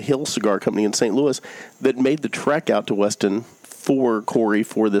from the Hill Cigar Company in St. Louis, that made the trek out to Weston for Corey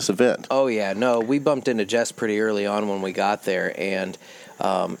for this event. Oh, yeah. No, we bumped into Jess pretty early on when we got there, and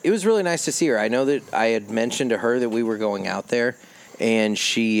it was really nice to see her. I know that I had mentioned to her that we were going out there, and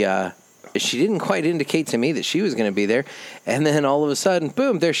she didn't quite indicate to me that she was going to be there. And then all of a sudden,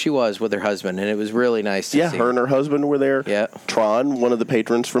 boom, there she was with her husband, and it was really nice to see. Yeah, her and her husband were there. Yeah. Tron, one of the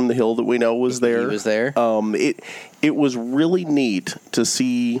patrons from the Hill that we know, was there. He was there. It was really neat to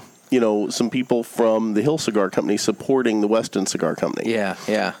see, you know, some people from the Hill Cigar Company supporting the Weston Cigar Company. Yeah,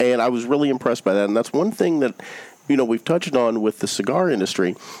 yeah. And I was really impressed by that. And that's one thing that, you know, we've touched on with the cigar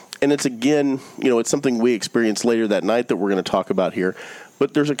industry. And it's, again, you know, it's something we experienced later that night that we're going to talk about here.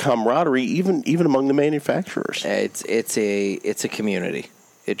 But there's a camaraderie even among the manufacturers. It's a community.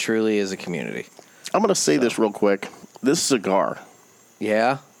 It truly is a community. I'm going to say this real quick. This cigar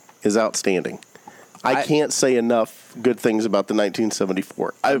Yeah. is outstanding. I can't say enough good things about the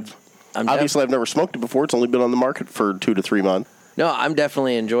 1974. I've never smoked it before. It's only been on the market for 2 to 3 months. No, I'm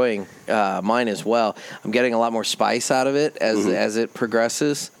definitely enjoying mine as well. I'm getting a lot more spice out of it as it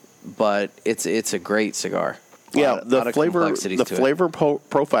progresses, but it's a great cigar. The flavor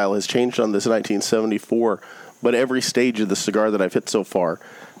profile has changed on this 1974, but every stage of the cigar that I've hit so far,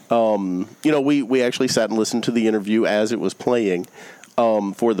 you know, we actually sat and listened to the interview as it was playing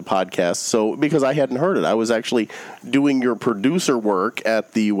for the podcast. So because I hadn't heard it, I was actually doing your producer work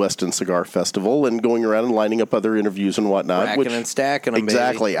at the Weston Cigar Festival and going around and lining up other interviews and whatnot. Racking and stacking them,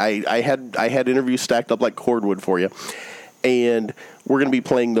 exactly. Baby. I had interviews stacked up like cordwood for you. And we're going to be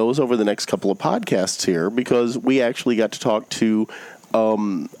playing those over the next couple of podcasts here because we actually got to talk to a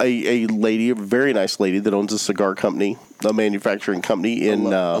lady, a very nice lady that owns a cigar company, a manufacturing company in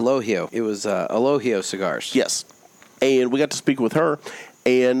Elohio. It was Elohio Cigars. Yes. And we got to speak with her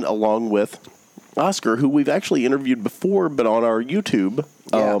and along with Oscar, who we've actually interviewed before, but on our YouTube.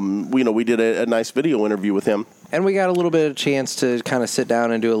 Yeah. We did a nice video interview with him. And we got a little bit of chance to kind of sit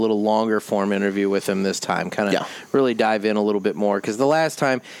down and do a little longer form interview with him this time, kind of really dive in a little bit more. Because the last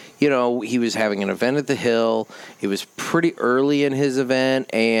time, you know, he was having an event at the Hill. It was pretty early in his event,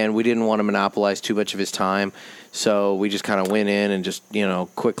 and we didn't want to monopolize too much of his time. So we just kind of went in and just, you know,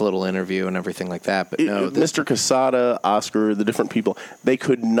 quick little interview and everything like that. But no, Mr. Quesada, Oscar, the different people, they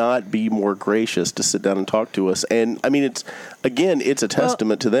could not be more gracious to sit down and talk to us. And, I mean, it's a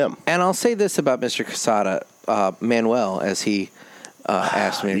testament to them. And I'll say this about Mr. Quesada, Manuel, as he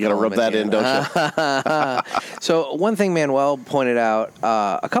asked me to You got to rub that in, don't you? So one thing Manuel pointed out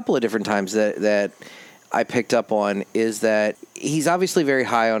a couple of different times that I picked up on is that he's obviously very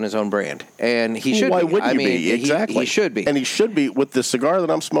high on his own brand, and he should be. Why wouldn't you be? Exactly. He should be. And he should be. With the cigar that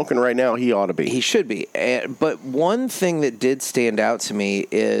I'm smoking right now, he ought to be. He should be. But one thing that did stand out to me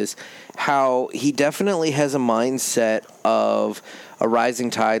is how he definitely has a mindset of a rising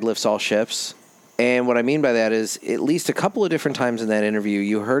tide lifts all ships. And what I mean by that is at least a couple of different times in that interview,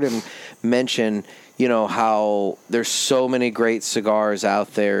 you heard him mention, you know, how there's so many great cigars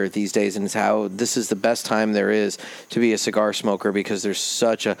out there these days, and it's how this is the best time there is to be a cigar smoker because there's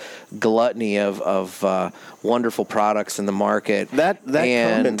such a gluttony of wonderful products in the market. That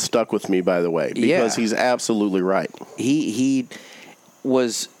comment stuck with me, by the way, because he's absolutely right. He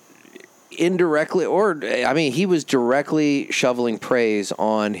was indirectly, he was directly shoveling praise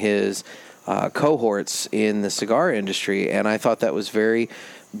on his cohorts in the cigar industry, and I thought that was very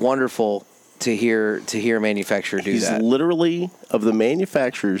wonderful to hear a manufacturer do that. He's literally, of the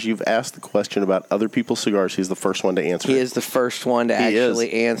manufacturers, you've asked the question about other people's cigars, he's the first one to answer. He is the first one to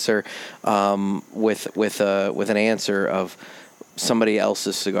actually answer with an answer of somebody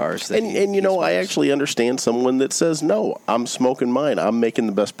else's cigars. And you know, I actually understand someone that says, no, I'm smoking mine. I'm making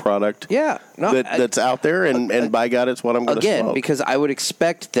the best product that's out there, and by God, it's what I'm going to smoke. Again, because I would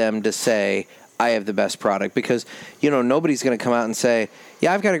expect them to say, I have the best product, because, you know, nobody's going to come out and say,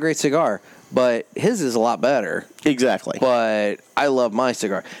 yeah, I've got a great cigar, but his is a lot better. Exactly. But I love my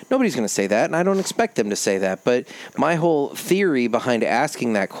cigar. Nobody's going to say that, and I don't expect them to say that. But my whole theory behind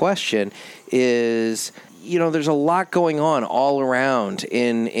asking that question is, there's a lot going on all around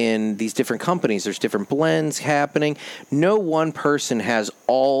in these different companies. There's different blends happening. No one person has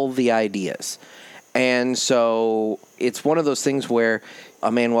all the ideas. And so it's one of those things where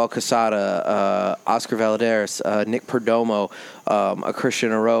Manuel Quesada, Oscar Valadares, Nick Perdomo, a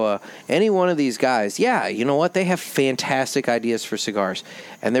Christian Aroa, any one of these guys, you know what? They have fantastic ideas for cigars,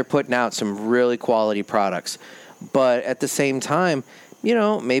 and they're putting out some really quality products. But at the same time,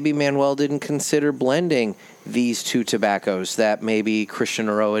 maybe Manuel didn't consider blending these two tobaccos that maybe Christian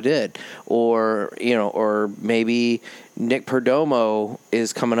Aroa did, or maybe Nick Perdomo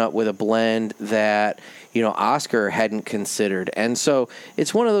is coming up with a blend that Oscar hadn't considered. And so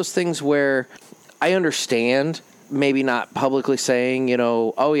it's one of those things where I understand maybe not publicly saying,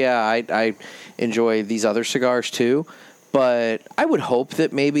 I enjoy these other cigars too, but I would hope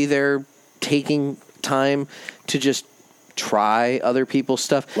that maybe they're taking time to just try other people's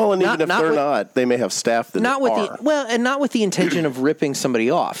stuff. Well, and even if they're not, they may have staff that are. And not with the intention of ripping somebody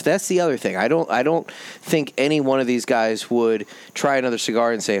off. That's the other thing. I don't think any one of these guys would try another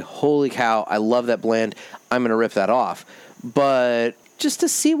cigar and say, "Holy cow, I love that blend. I'm going to rip that off." But just to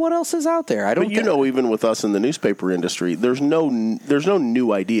see what else is out there. But even with us in the newspaper industry, there's no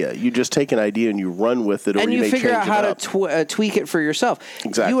new idea. You just take an idea and you run with it, or and you figure out how to tweak it for yourself.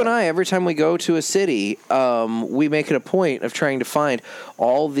 Exactly. You and I, every time we go to a city, we make it a point of trying to find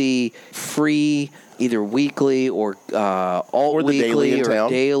all the free, either weekly or alt-weekly or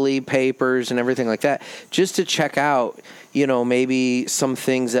daily papers and everything like that, just to check out, maybe some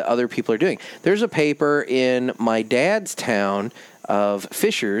things that other people are doing. There's a paper in my dad's town of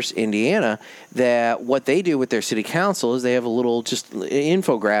Fishers, Indiana, that what they do with their city council is they have a little just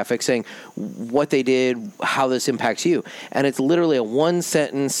infographic saying what they did, how this impacts you. And it's literally a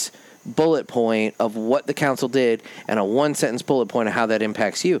one-sentence bullet point of what the council did and a one-sentence bullet point of how that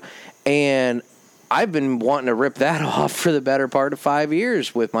impacts you. And I've been wanting to rip that off for the better part of 5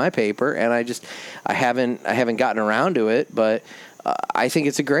 years with my paper, and I haven't gotten around to it, but I think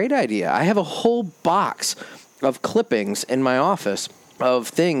it's a great idea. I have a whole box of clippings in my office of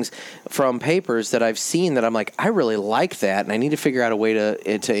things from papers that I've seen that I'm like, I really like that, and I need to figure out a way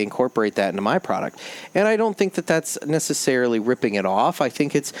to incorporate that into my product. And I don't think that that's necessarily ripping it off. I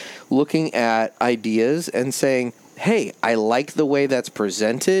think it's looking at ideas and saying, hey, I like the way that's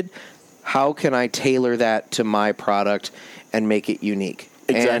presented. How can I tailor that to my product and make it unique?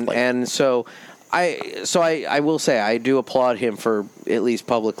 Exactly. And so I will say I do applaud him for at least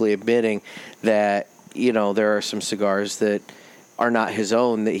publicly admitting that there are some cigars that are not his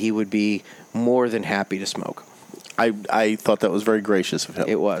own that he would be more than happy to smoke. I thought that was very gracious of him.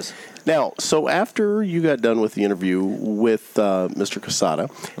 It was. Now, so after you got done with the interview with Mr. Quesada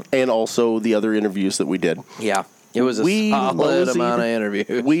and also the other interviews that we did. Yeah, it was a solid amount of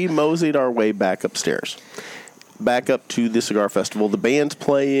interviews. We moseyed our way back upstairs. Back up to the cigar festival. The band's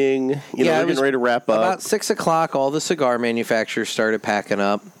playing. We're getting ready to wrap up. About 6 o'clock, all the cigar manufacturers started packing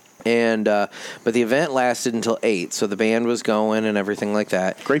up. And but the event lasted until 8, so the band was going and everything like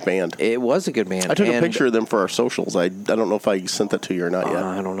that. Great band. It was a good band. I took a picture of them for our socials. I don't know if I sent that to you or not yet.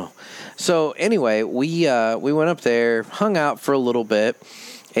 I don't know. So anyway, we went up there, hung out for a little bit,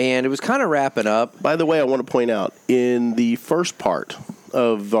 and it was kind of wrapping up. By the way, I want to point out, in the first part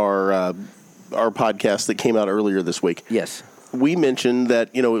of our podcast that came out earlier this week. Yes. We mentioned that,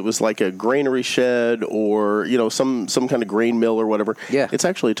 it was like a granary shed or, some kind of grain mill or whatever. Yeah. It's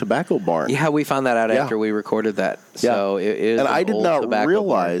actually a tobacco barn. Yeah, we found that out after we recorded that. So it is. And I did not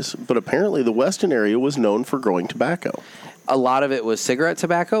realize, but apparently the Weston area was known for growing tobacco. A lot of it was cigarette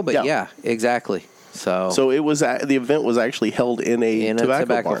tobacco, but yeah exactly. So it was the event was actually held in a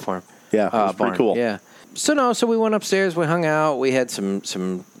tobacco farm. Yeah, it was pretty cool. Yeah. So we went upstairs, we hung out, we had some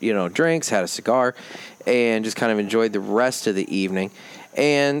drinks, had a cigar, and just kind of enjoyed the rest of the evening.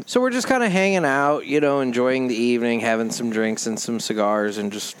 And so we're just kind of hanging out, enjoying the evening, having some drinks and some cigars,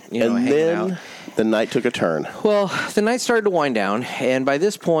 and just hanging out. And then the night took a turn. Well, the night started to wind down, and by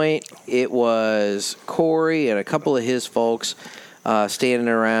this point, it was Corey and a couple of his folks standing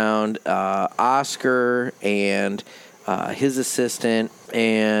around, Oscar and his assistant,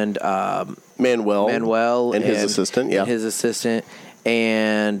 and Manuel and his assistant, and his assistant,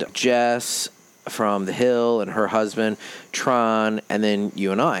 and Jess from the Hill and her husband Tron, and then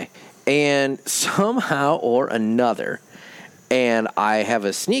you and I. And somehow or another, and I have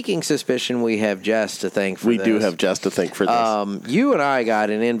a sneaking suspicion we have Jess to thank for this. We do have Jess to thank for this. You and I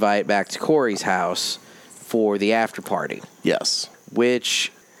got an invite back to Corey's house for the after party. Yes.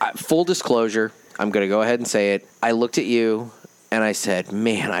 Which Full disclosure, I'm going to go ahead and say it. I looked at you and I said,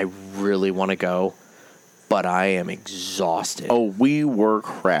 man, I really want to go, but I am exhausted. Oh, we were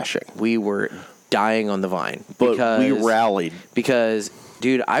crashing. We were dying on the vine. But we rallied. Because,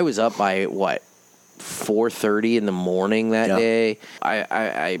 dude, I was up by, 4:30 in the morning that day.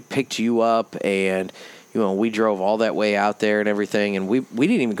 I picked you up and... we drove all that way out there and everything, and we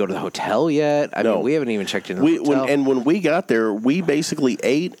didn't even go to the hotel yet. I mean, we haven't even checked into the hotel. When we got there, we basically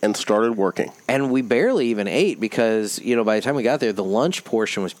ate and started working. And we barely even ate because, by the time we got there, the lunch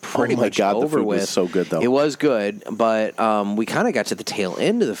portion was pretty much over the food with. Was so good, though. It was good, but we kind of got to the tail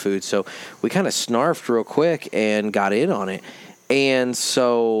end of the food, so we kind of snarfed real quick and got in on it. And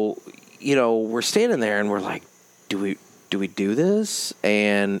so, we're standing there and we're like, do we do this?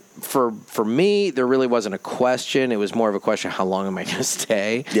 And for me, there really wasn't a question. It was more of a question, how long am I going to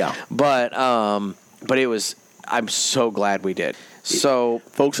stay? Yeah. But it was, I'm so glad we did. So,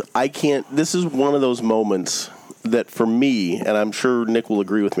 folks, this is one of those moments that for me, and I'm sure Nick will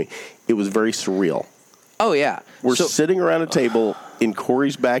agree with me, it was very surreal. Oh, yeah. We're sitting around a table in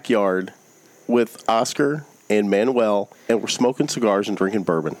Corey's backyard with Oscar and Manuel, and we're smoking cigars and drinking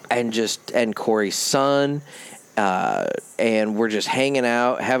bourbon. And Corey's son. And we're just hanging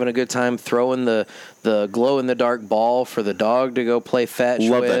out, having a good time, throwing the glow-in-the-dark ball for the dog to go play fetch with.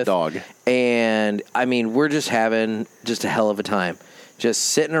 Love that dog. And, I mean, we're just having just a hell of a time. Just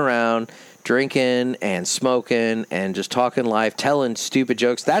sitting around, drinking and smoking and just talking life, telling stupid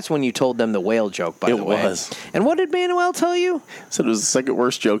jokes. That's when you told them the whale joke, by the way. It was. And what did Manuel tell you? Said it was the second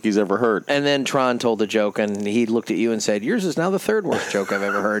worst joke he's ever heard. And then Tron told the joke, and he looked at you and said, yours is now the third worst joke I've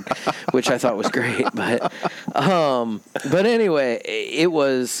ever heard, which I thought was great. But anyway, it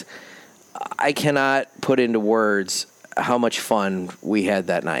was, I cannot put into words how much fun we had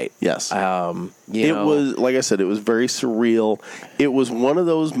that night. Yes. Was, like I said, it was very surreal. It was one of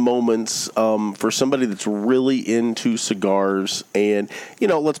those moments for somebody that's really into cigars. And,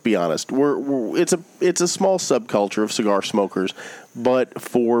 let's be honest, it's a small subculture of cigar smokers. But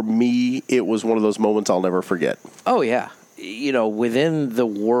for me, it was one of those moments I'll never forget. Oh, yeah. Within the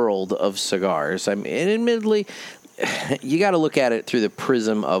world of cigars, I mean, and admittedly, you got to look at it through the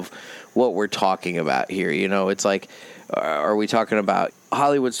prism of what we're talking about here. It's like, are we talking about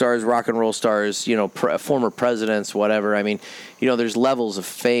Hollywood stars, rock and roll stars, former presidents, whatever? I mean, there's levels of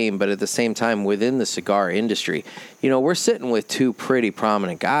fame, but at the same time, within the cigar industry, we're sitting with two pretty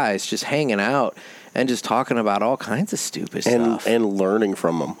prominent guys just hanging out and just talking about all kinds of stupid stuff. And learning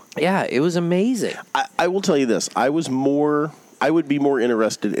from them. Yeah, it was amazing. I will tell you this. I would be more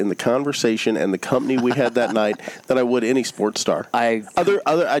interested in the conversation and the company we had that night than I would any sports star.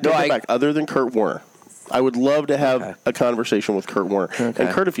 Other than Kurt Warner. I would love to have a conversation with Kurt Warner. Okay.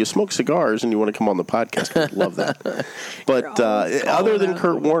 And Kurt, if you smoke cigars and you want to come on the podcast, I'd love that. But other than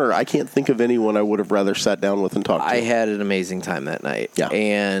Kurt Warner, I can't think of anyone I would have rather sat down with and talked to. I had an amazing time that night. Yeah.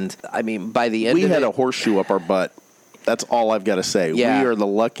 And, I mean, by the end of it... We had a horseshoe up our butt. That's all I've got to say. Yeah, we are the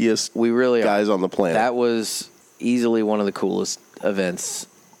luckiest guys on the planet. That was easily one of the coolest events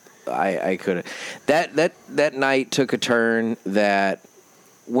I could have. That night took a turn that...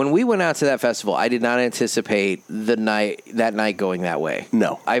 When we went out to that festival, I did not anticipate that night going that way.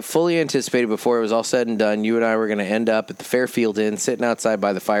 No. I fully anticipated before it was all said and done, you and I were going to end up at the Fairfield Inn, sitting outside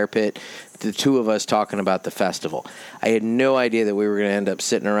by the fire pit, the two of us talking about the festival. I had no idea that we were going to end up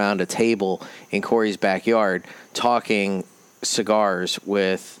sitting around a table in Corey's backyard talking cigars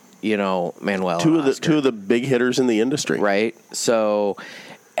with, Manuel. Two of the big hitters in the industry. Right. So,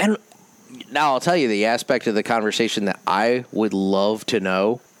 and now I'll tell you the aspect of the conversation that I would love to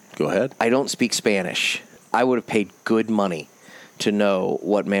know. Go ahead. I don't speak Spanish. I would have paid good money to know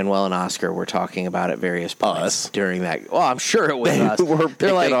what Manuel and Oscar were talking about at various points during that. Well, I'm sure it was us. They're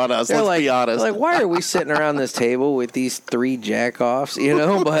picking on us. Let's be honest. They're like, why are we sitting around this table with these three jack-offs?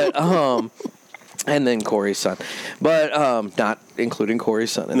 But and then Corey's son, but not including Corey's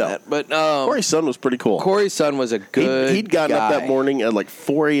son in that. But Corey's son was pretty cool. Corey's son was a good. He'd gotten guy. up that morning at like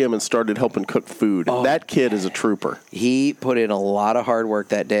 4 a.m. and started helping cook food. That kid is a trooper. He put in a lot of hard work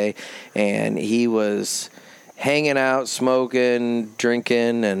that day, and he was hanging out, smoking,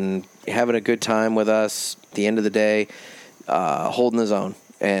 drinking, and having a good time with us. At the end of the day, holding his own,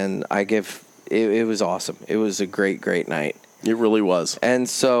 and it was awesome. It was a great night. It really was. And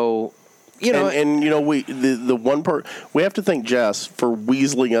so. The one part we have to thank Jess for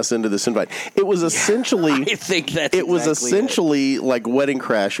weaseling us into this invite. It was essentially, I think that's essentially like Wedding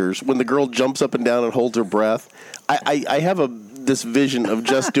Crashers when the girl jumps up and down and holds her breath. I have this vision of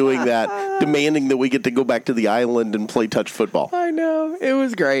just doing that, demanding that we get to go back to the island and play touch football. I know. It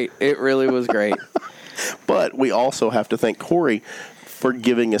was great. It really was great. But we also have to thank Corey for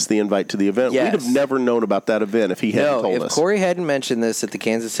giving us the invite to the event. Yes. We'd have never known about that event if he hadn't told if us. Corey hadn't mentioned this at the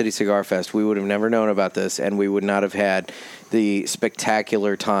Kansas City Cigar Fest, we would have never known about this, and we would not have had the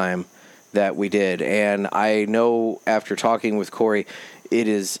spectacular time that we did. And I know after talking with Corey, it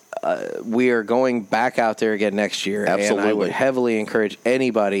is we are going back out there again next year. Absolutely. And I would heavily encourage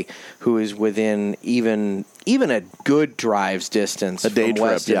anybody who is within even a good drive's distance A day from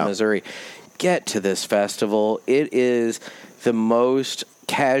trip, Weston, yeah. Missouri, get to this festival. It is the most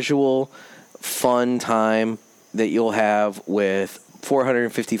casual, fun time that you'll have with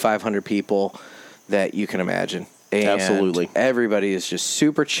 450, 500 people that you can imagine. And Absolutely. everybody is just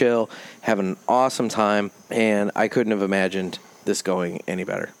super chill, having an awesome time, and I couldn't have imagined this going any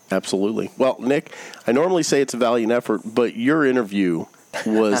better. Absolutely. Well, Nick, I normally say it's a valiant effort, but your interview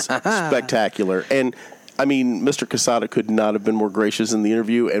was spectacular. And, I mean, Mr. Quesada could not have been more gracious in the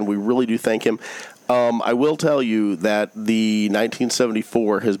interview, and we really do thank him. I will tell you that the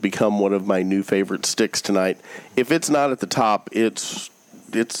 1974 has become one of my new favorite sticks tonight. If it's not at the top, it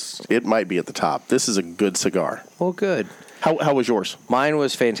might be at the top. This is a good cigar. Well, good. How was yours? Mine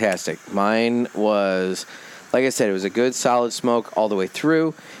was fantastic. Mine was, like I said, it was a good solid smoke all the way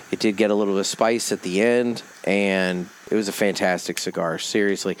through. It did get a little bit of spice at the end, and it was a fantastic cigar.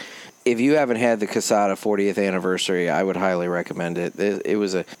 Seriously. If you haven't had the Quesada 40th anniversary, I would highly recommend it. It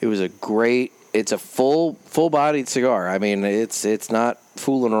was a great, it's a full-bodied cigar. I mean, it's not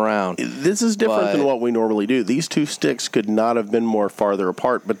fooling around. This is different than what we normally do. These two sticks could not have been more farther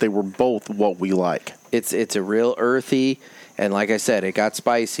apart, but they were both what we like. It's a real earthy, and like I said, it got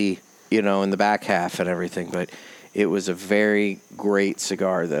spicy, in the back half and everything, but it was a very great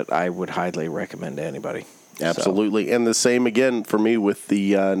cigar that I would highly recommend to anybody. Absolutely. So. And the same again for me with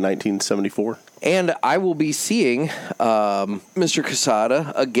the 1974. And I will be seeing Mr.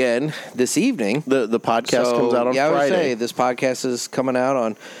 Quesada again this evening. The podcast comes out on Friday. I would say this podcast is coming out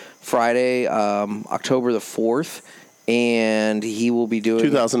on Friday, October the 4th. And he will be doing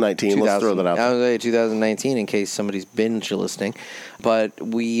 2019. Let's throw that out there. I would say 2019 in case somebody's binge listening. But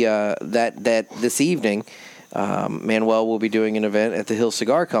we that this evening, Manuel will be doing an event at the Hill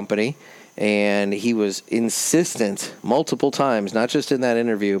Cigar Company. And he was insistent multiple times, not just in that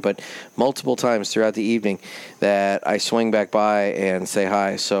interview, but multiple times throughout the evening, that I swing back by and say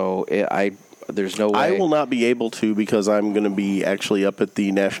hi. So there's no way. I will not be able to because I'm going to be actually up at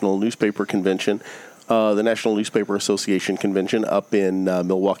the National Newspaper Convention, the National Newspaper Association Convention up in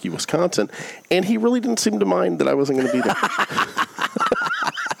Milwaukee, Wisconsin. And he really didn't seem to mind that I wasn't going to be there.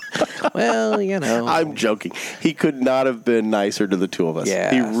 Well, I'm joking. He could not have been nicer to the two of us.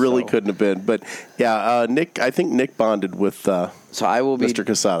 Yeah, he really couldn't have been. But, yeah, Nick, I think Nick bonded with so I will be Mr.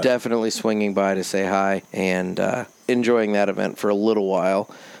 Quesada. Definitely swinging by to say hi and enjoying that event for a little while.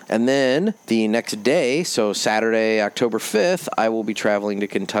 And then the next day, so Saturday, October 5th, I will be traveling to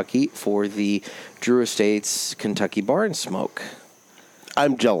Kentucky for the Drew Estates Kentucky Barn Smoke.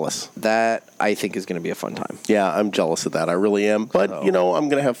 I'm jealous. That, I think, is going to be a fun time. Yeah, I'm jealous of that. I really am. But, I'm going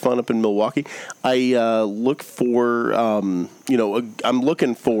to have fun up in Milwaukee. I look for, I'm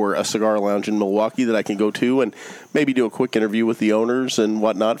looking for a cigar lounge in Milwaukee that I can go to and maybe do a quick interview with the owners and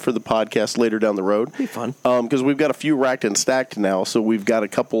whatnot for the podcast later down the road. Be fun. Because we've got a few racked and stacked now, so we've got a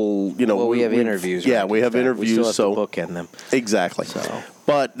couple, Well, we have interviews. Yeah, we have interviews. We still have to bookend them. Exactly. So.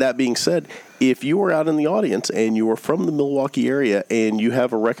 But that being said, if you are out in the audience and you are from the Milwaukee area and you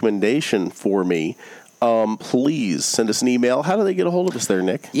have a recommendation for me, please send us an email. How do they get a hold of us there,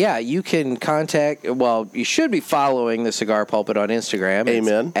 Nick? Yeah, you can contact, you should be following the Cigar Pulpit on Instagram.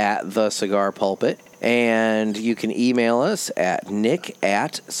 Amen. It's at the Cigar Pulpit. And you can email us at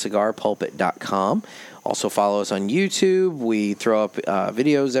nick@cigarpulpit.com. Also follow us on YouTube. We throw up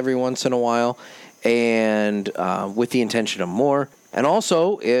videos every once in a while, and with the intention of more. And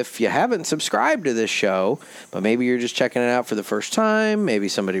also, if you haven't subscribed to this show, but maybe you're just checking it out for the first time, maybe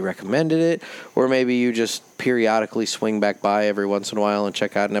somebody recommended it, or maybe you just periodically swing back by every once in a while and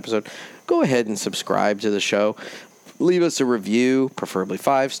check out an episode, go ahead and subscribe to the show. Leave us a review, preferably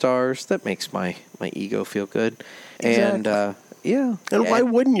 5 stars. That makes my ego feel good. Exactly. And, yeah. And why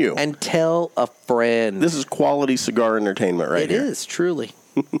wouldn't you? And tell a friend. This is quality cigar entertainment right here. It is, truly.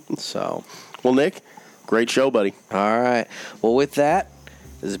 So. Well, Nick, great show, buddy. All right. Well, with that,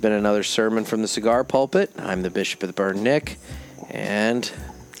 this has been another sermon from the Cigar Pulpit. I'm the Bishop of the Burn, Nick. And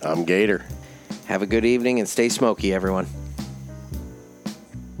I'm Gator. have a good evening and stay smoky, everyone.